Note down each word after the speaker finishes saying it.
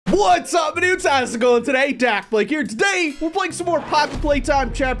What's up, dudes? How's it going today? dakblake here. Today, we're playing some more Poppy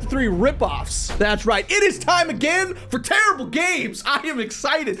Playtime Chapter 3 ripoffs. That's right. It is time again for terrible games. I am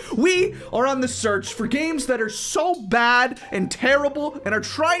excited. We are on the search for games that are so bad and terrible and are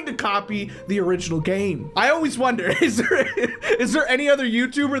trying to copy the original game. I always wonder, is there any other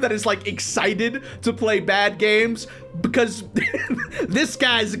YouTuber that is like excited to play bad games? Because this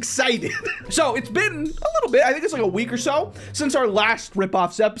guy's excited. So it's been a little bit, I think it's like a week or so since our last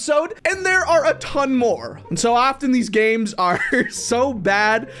ripoffs episode, and there are a ton more. And so often these games are so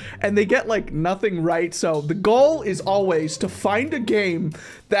bad and they get like nothing right. So the goal is always to find a game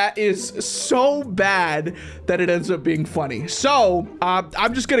that is so bad that it ends up being funny. So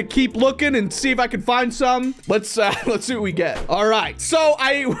I'm just gonna keep looking and see if I can find some. Let's see what we get. All right, so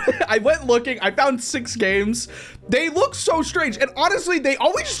I went looking. I found 6 games. They look so strange, and honestly, they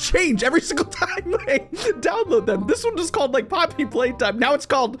always change every single time I download them. This one is called like Poppy Playtime. Now it's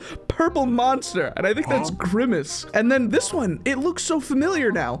called Purple Monster, and I think that's Grimace. And then this one, it looks so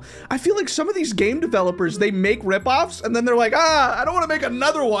familiar now. I feel like some of these game developers, they make ripoffs, and then they're like, I don't want to make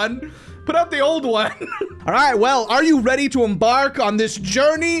another one. Put out the old one. All right, well, are you ready to embark on this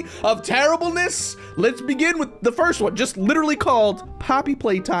journey of terribleness? Let's begin with the first one, just literally called Poppy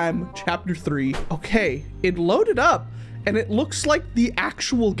Playtime Chapter 3. Okay, it loaded up and it looks like the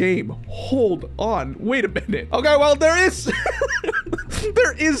actual game. Hold on, wait a minute. Okay, well, there is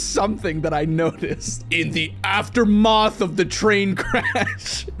there is something that I noticed. In the aftermath of the train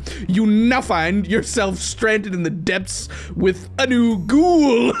crash, you now find yourself stranded in the depths with a new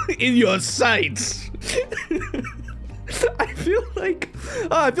ghoul in your sights. I feel like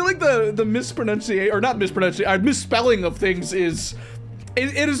the mispronunciation, or not mispronunciation, misspelling of things is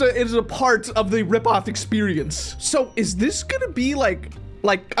it is a part of the ripoff experience. So is this gonna be like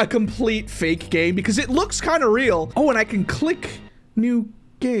a complete fake game? Because it looks kind of real. Oh, and I can click new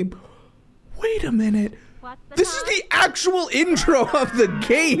game. Wait a minute. This is the actual intro of the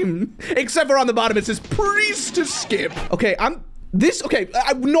game, except for on the bottom it says "Priest to skip." Okay,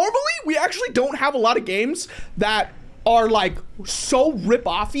 normally we actually don't have a lot of games that are like so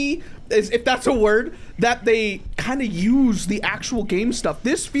rip-offy, if that's a word, that they kind of use the actual game stuff.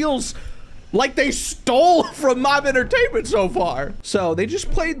 This feels like they stole from Mob Entertainment so far. So they just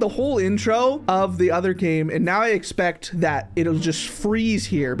played the whole intro of the other game, and now I expect that it'll just freeze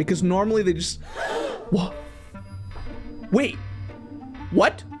here, because normally they just... What? Wait,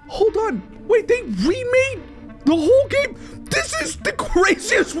 what? Hold on, wait, they remade the whole game? This is the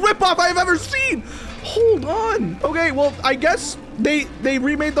craziest ripoff I've ever seen. Hold on. Okay, well, I guess they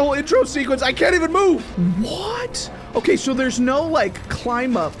remade the whole intro sequence. I can't even move. What? Okay, so there's no like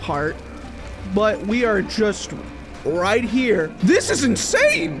climb up part, but we are just right here. This is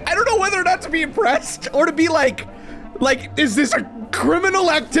insane. I don't know whether or not to be impressed or to be like, is this a criminal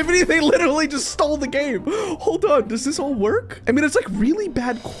activity? They literally just stole the game. Hold on, does this all work? I mean, it's like really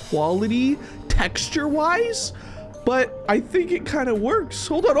bad quality texture-wise, but I think it kind of works.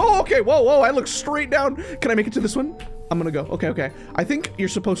 Hold on. Oh, okay. Whoa. I look straight down. Can I make it to this one? I'm gonna go. Okay. I think you're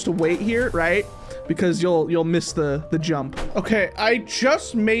supposed to wait here, right? Because you'll miss the jump. Okay, I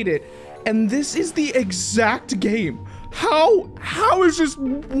just made it, and this is the exact game. How is this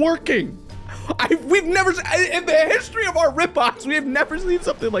working? We've never, in the history of our ripoffs, we have never seen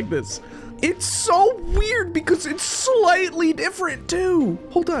something like this. It's so weird because it's slightly different too.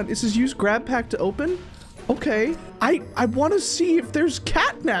 Hold on, it says use grab pack to open. Okay, I want to see if there's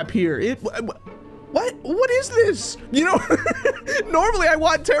Catnap here. What is this? You know, normally I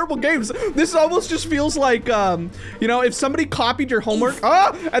want terrible games. This almost just feels like, you know, if somebody copied your homework,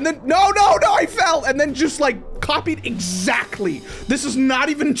 and then, no, I fell, and then just like copied exactly. This is not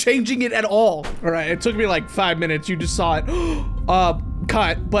even changing it at all. All right, it took me like 5 minutes. You just saw it,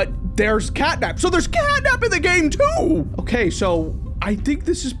 cut, but there's Catnap. So there's Catnap in the game too. Okay, so I think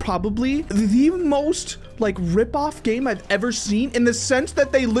this is probably the most like rip-off game I've ever seen, in the sense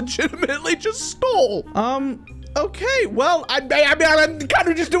that they legitimately just stole. Okay, well, I'm kind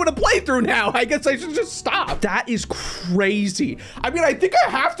of just doing a playthrough now. I guess I should just stop. That is crazy. I mean, I think I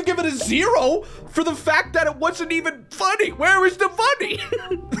have to give it a 0 for the fact that it wasn't even funny. Where is the funny?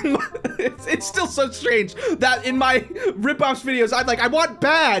 it's still so strange that in my rip-offs videos, I'm like, I want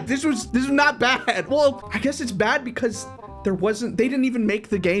bad. This is not bad. Well, I guess it's bad because they didn't even make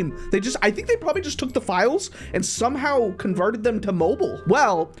the game. I think they probably just took the files and somehow converted them to mobile.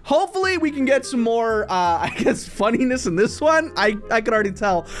 Well, hopefully we can get some more, I guess, funniness in this one. I could already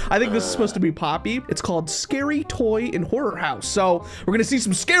tell. I think this is supposed to be Poppy. It's called Scary Toy in Horror House. So we're gonna see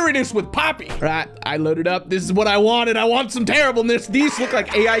some scariness with Poppy. All right, I loaded up. This is what I wanted. I want some terribleness. These look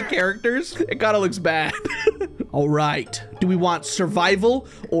like AI characters. It kind of looks bad. All right. Do we want survival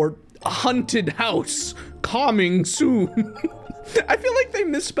or a haunted house coming soon? I feel like they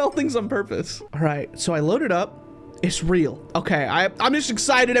misspell things on purpose. All right, so I loaded up. It's real. Okay, I'm just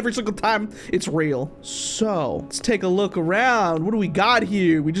excited every single time it's real. So let's take a look around. What do we got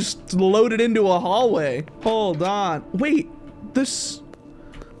here? We just loaded into a hallway. Hold on. Wait, this,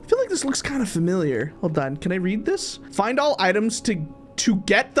 I feel like this looks kind of familiar. Hold on, can I read this? Find all items to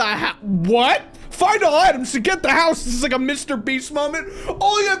get the house. What? Find all items to get the house. This is like a Mr. Beast moment.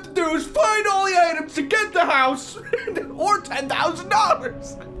 All you have to do is find all the items to get the house or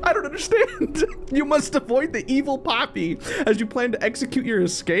 $10,000. I don't understand. You must avoid the evil Poppy as you plan to execute your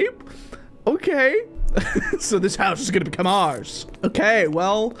escape. Okay. So this house is gonna become ours. Okay,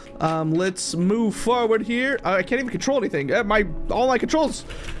 well, let's move forward here. I can't even control anything. All my controls.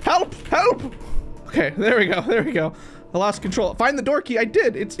 Help! Help! Okay, there we go. There we go. I lost control. Find the door key. I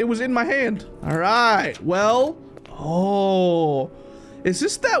did. It was in my hand. All right. Well, oh, is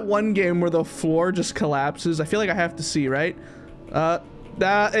this that one game where the floor just collapses? I feel like I have to see, right?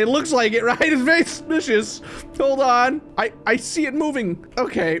 It looks like it, right? It's very suspicious. Hold on. I see it moving.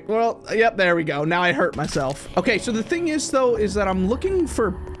 Okay. Well, yep. There we go. Now I hurt myself. Okay. So the thing is, though, is that I'm looking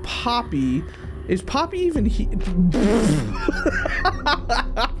for Poppy. Is Poppy even here? Is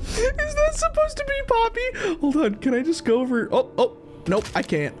that supposed to be Poppy? Hold on, can I just go over? Oh, nope, I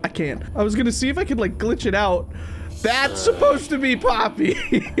can't. I was gonna see if I could like glitch it out. That's supposed to be Poppy.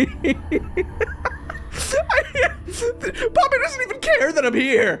 Poppy doesn't even care that I'm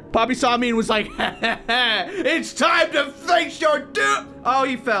here. Poppy saw me and was like, it's time to face your doom. Oh,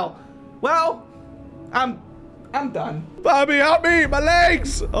 he fell. Well, I'm done. Poppy, help me, my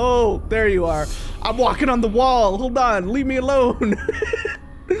legs. Oh, there you are. I'm walking on the wall. Hold on, leave me alone.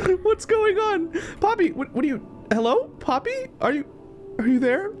 What's going on? Poppy, what are you, hello? Poppy, are you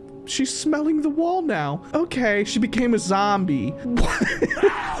there? She's smelling the wall now. Okay, she became a zombie.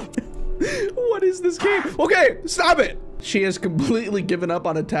 What is this game? Okay, stop it. She has completely given up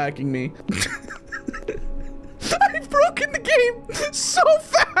on attacking me. I've broken the game so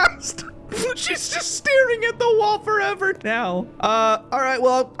fast. She's just staring at the wall forever now. All right,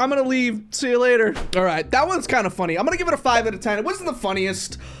 well, I'm gonna leave. See you later. All right, that one's kind of funny. I'm gonna give it a 5 out of 10. It wasn't the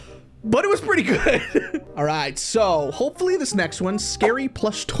funniest, but it was pretty good. All right, so hopefully this next one, Scary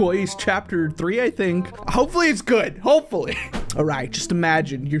Plush Toys Chapter 3, I think. Hopefully it's good, hopefully. All right, just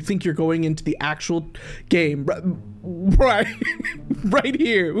imagine you think you're going into the actual game. Right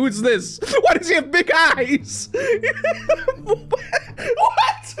here. Who's this? Why does he have big eyes?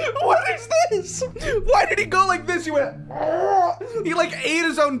 What is this? Why did he go like this? He went, he like ate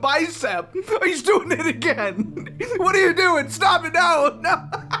his own bicep. Oh, he's doing it again. What are you doing? Stop it now. No.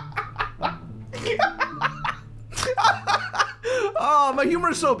 Oh, my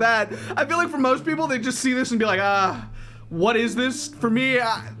humor is so bad. I feel like for most people, they just see this and be like, what is this? For me,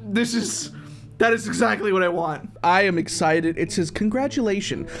 that is exactly what I want. I am excited. It says,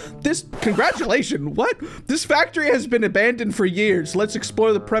 congratulations. Congratulations? What? This factory has been abandoned for years. Let's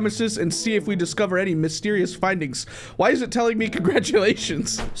explore the premises and see if we discover any mysterious findings. Why is it telling me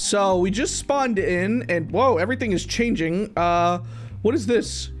congratulations? So we just spawned in and whoa, everything is changing. What is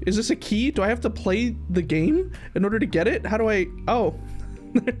this? Is this a key? Do I have to play the game in order to get it? How do I, oh,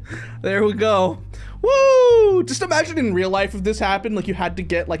 there we go. Woo! Just imagine in real life if this happened, like you had to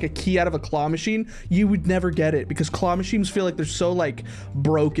get like a key out of a claw machine, you would never get it because claw machines feel like they're so like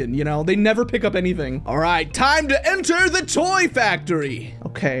broken, you know? They never pick up anything. All right, time to enter the toy factory.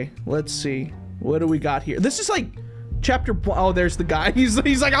 Okay, let's see. What do we got here? This is like chapter, oh, there's the guy. He's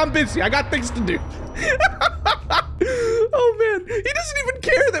like, I'm busy. I got things to do. Oh man, he doesn't even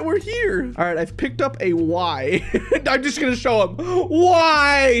care that we're here. All right, I've picked up a Y. I'm just gonna show him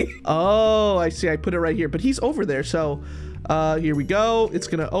why. Oh, I see. I put it right here, but he's over there. So here we go. It's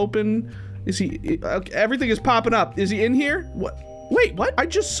gonna open. Is he? Okay, everything is popping up. Is he in here? What? Wait, what? I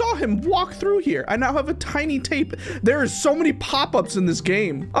just saw him walk through here. I now have a tiny tape. There are so many pop-ups in this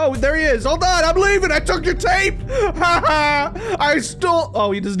game. Oh, there he is. Hold on, I'm leaving. I took your tape. Haha. I stole.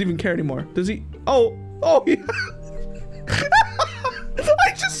 Oh, he doesn't even care anymore. Does he? Oh, yeah.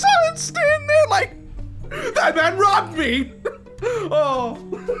 I just saw him stand there like, that man robbed me. Oh,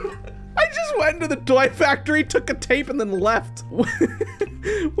 I just went into the toy factory, took a tape, and then left.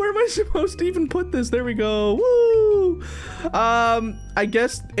 Where am I supposed to even put this? There we go. Woo! I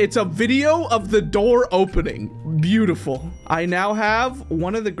guess it's a video of the door opening. Beautiful. I now have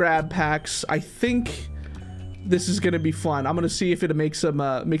one of the grab packs. I think this is gonna be fun. I'm gonna see if it makes him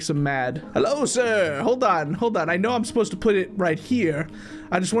mad. Hello, sir. Hold on. I know I'm supposed to put it right here.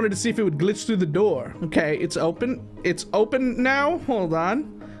 I just wanted to see if it would glitch through the door. Okay, it's open. It's open now. Hold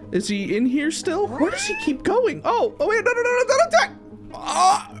on. Is he in here still? Where does he keep going? Oh wait, no, don't attack!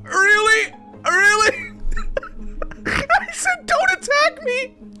 Oh, really? Really? I said don't attack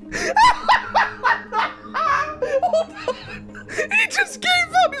me! Hold on. He just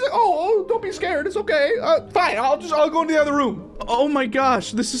gave up. He's like, oh, don't be scared. It's okay. Fine, I'll go into the other room. Oh my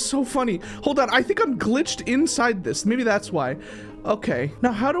gosh, this is so funny. Hold on, I think I'm glitched inside this. Maybe that's why. Okay,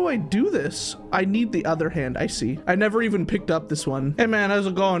 now how do I do this? I need the other hand, I see. I never even picked up this one. Hey man, how's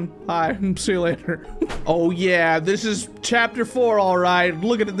it going? Hi, see you later. Oh yeah, this is chapter 4, all right.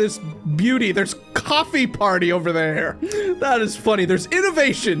 Look at this beauty. There's coffee party over there. That is funny. There's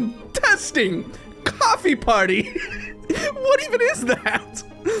innovation, testing, coffee party. What even is that?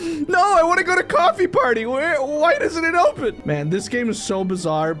 No, I want to go to coffee party. Why doesn't it open? Man, this game is so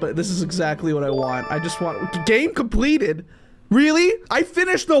bizarre, but this is exactly what I want. I just want game completed. Really? I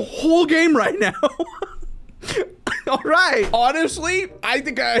finished the whole game right now. All right. Honestly, I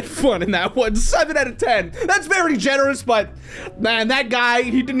think I had fun in that one. 7 out of 10. That's very generous, but man, that guy,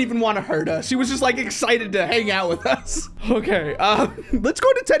 he didn't even want to hurt us. He was just like excited to hang out with us. Okay, let's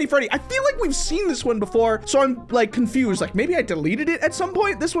go to Teddy Freddy. I feel like we've seen this one before, so I'm like confused. Like maybe I deleted it at some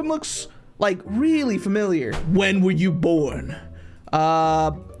point. This one looks like really familiar. When were you born?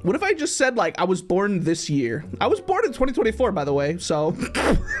 What if I just said like I was born this year? I was born in 2024, by the way, so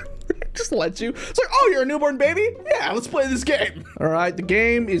just lets you. It's like, oh, you're a newborn baby? Yeah, let's play this game. All right, the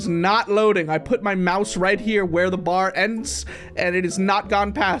game is not loading. I put my mouse right here where the bar ends, and it has not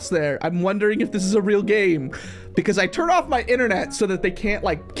gone past there. I'm wondering if this is a real game, because I turn off my internet so that they can't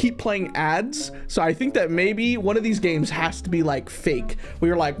like keep playing ads. So I think that maybe one of these games has to be like fake. We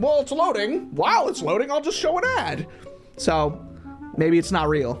were like, well, it's loading. Wow, it's loading. I'll just show an ad. So maybe it's not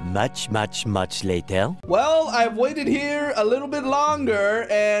real. Much later. Well, I've waited here a little bit longer,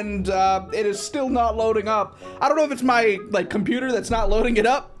 and it is still not loading up. I don't know if it's my like computer that's not loading it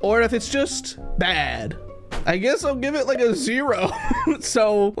up, or if it's just bad. I guess I'll give it like a 0.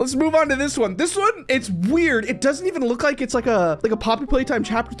 So let's move on to this one. This one, it's weird. It doesn't even look like it's like a Poppy Playtime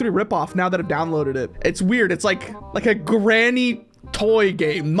Chapter 3 ripoff now that I've downloaded it. It's weird. It's like a granny toy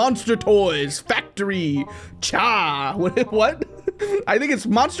game. Monster Toys Factory Cha. What? I think it's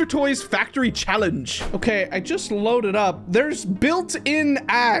Monster Toys Factory Challenge. Okay, I just loaded up. There's built-in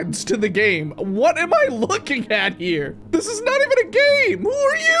ads to the game. What am I looking at here? This is not even a game. Who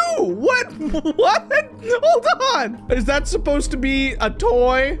are you? What? Hold on. Is that supposed to be a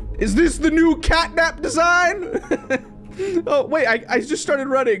toy? Is this the new Catnap design? Oh, wait, I just started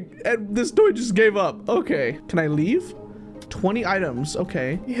running and this toy just gave up. Okay, can I leave? 20 items,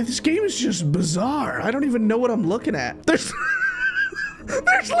 okay. Yeah, this game is just bizarre. I don't even know what I'm looking at. There's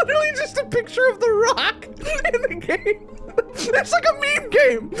literally just a picture of The Rock in the game. It's like a meme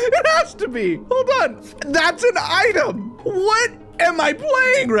game. It has to be. Hold on. That's an item. What am I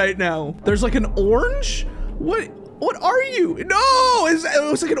playing right now? There's like an orange? What are you? No,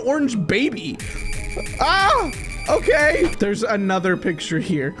 it was like an orange baby. Ah, okay. There's another picture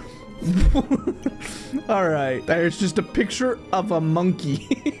here. All right, there's just a picture of a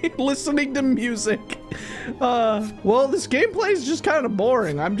monkey listening to music. Well, this gameplay is just kind of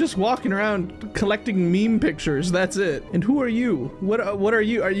boring. I'm just walking around collecting meme pictures. That's it. And who are you? What are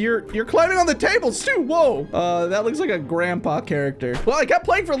you? You're climbing on the tables too. Whoa. That looks like a grandpa character. Well, I kept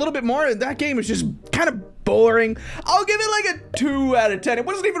playing for a little bit more, and that game is just kind of boring. I'll give it like a 2 out of 10. It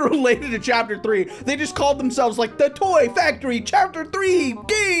wasn't even related to chapter 3. They just called themselves like the Toy Factory Chapter 3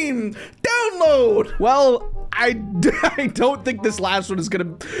 game download. Well, I don't think this last one is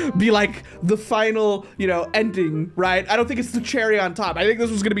gonna be like the final, you know, ending, right? I don't think it's the cherry on top. I think this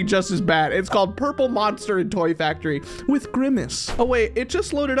was gonna be just as bad. It's called Purple Monster and Toy Factory with Grimace. Oh wait, it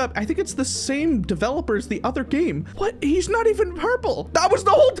just loaded up. I think it's the same developer as the other game. What? He's not even purple. That was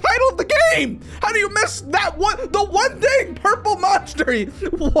the whole title of the game. How do you miss that one? The one thing, Purple Monster.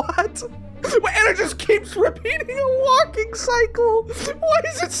 What? And it just keeps repeating a walking cycle. Why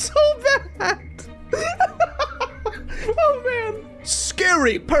is it so bad? Oh man.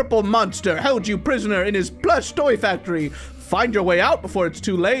 Scary purple monster held you prisoner in his plush toy factory. Find your way out before it's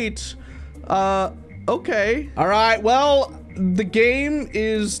too late. Okay. All right, well, the game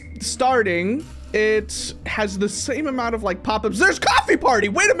is starting. It has the same amount of like pop-ups. There's coffee party.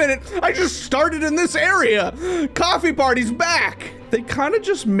 Wait a minute. I just started in this area. Coffee party's back. They kind of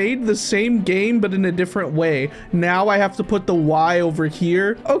just made the same game, but in a different way. Now I have to put the Y over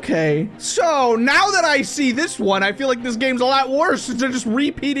here. Okay. So now that I see this one, I feel like this game's a lot worse. They're just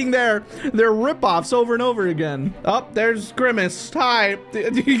repeating their ripoffs over and over again. Oh, there's Grimace. Hi.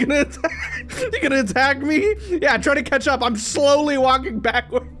 You gonna attack me? Yeah, try to catch up. I'm slowly walking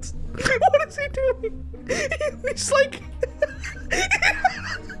backwards. What is he doing? He's like...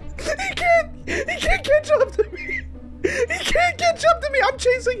 He can't catch up to me. He can't catch up to me. I'm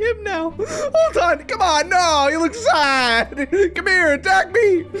chasing him now. Hold on. Come on. No, he looks sad. Come here. Attack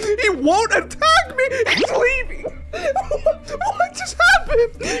me. He won't attack me. He's leaving. What just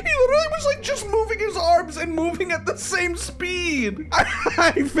happened? He literally was like just moving his arms and moving at the same speed.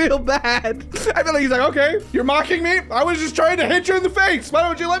 I feel bad. I feel like he's like, okay, you're mocking me. I was just trying to hit you in the face. Why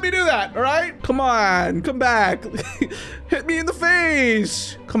don't you let me do that? All right? Come on. Come back. Hit me in the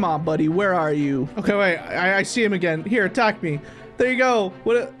face. Come on, buddy. Where are you? Okay, wait. I see him again. Here, attack me. There you go.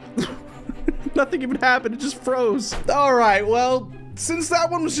 What? Nothing even happened. It just froze. All right. Well, since that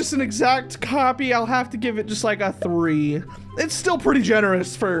one was just an exact copy, I'll have to give it just like a 3. It's still pretty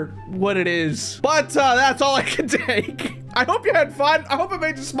generous for what it is. But that's all I can take. I hope you had fun. I hope it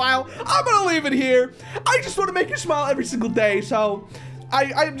made you smile. I'm gonna leave it here. I just want to make you smile every single day. So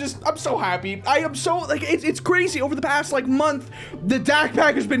I'm so happy. I am so, like, it's crazy. Over the past, like, month, the DAC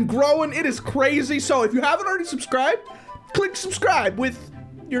pack has been growing. It is crazy. So if you haven't already subscribed, click subscribe with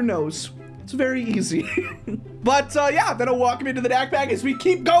your nose. It's very easy. But yeah, that'll welcome you to the DAC pack as we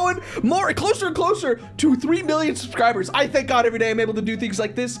keep going closer and closer to 3 million subscribers. I thank God every day I'm able to do things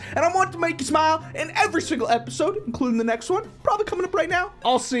like this, and I want to make you smile in every single episode, including the next one, probably coming up right now.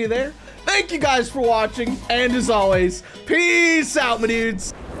 I'll see you there. Thank you guys for watching, and as always, peace out, my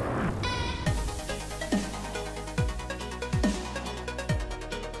dudes.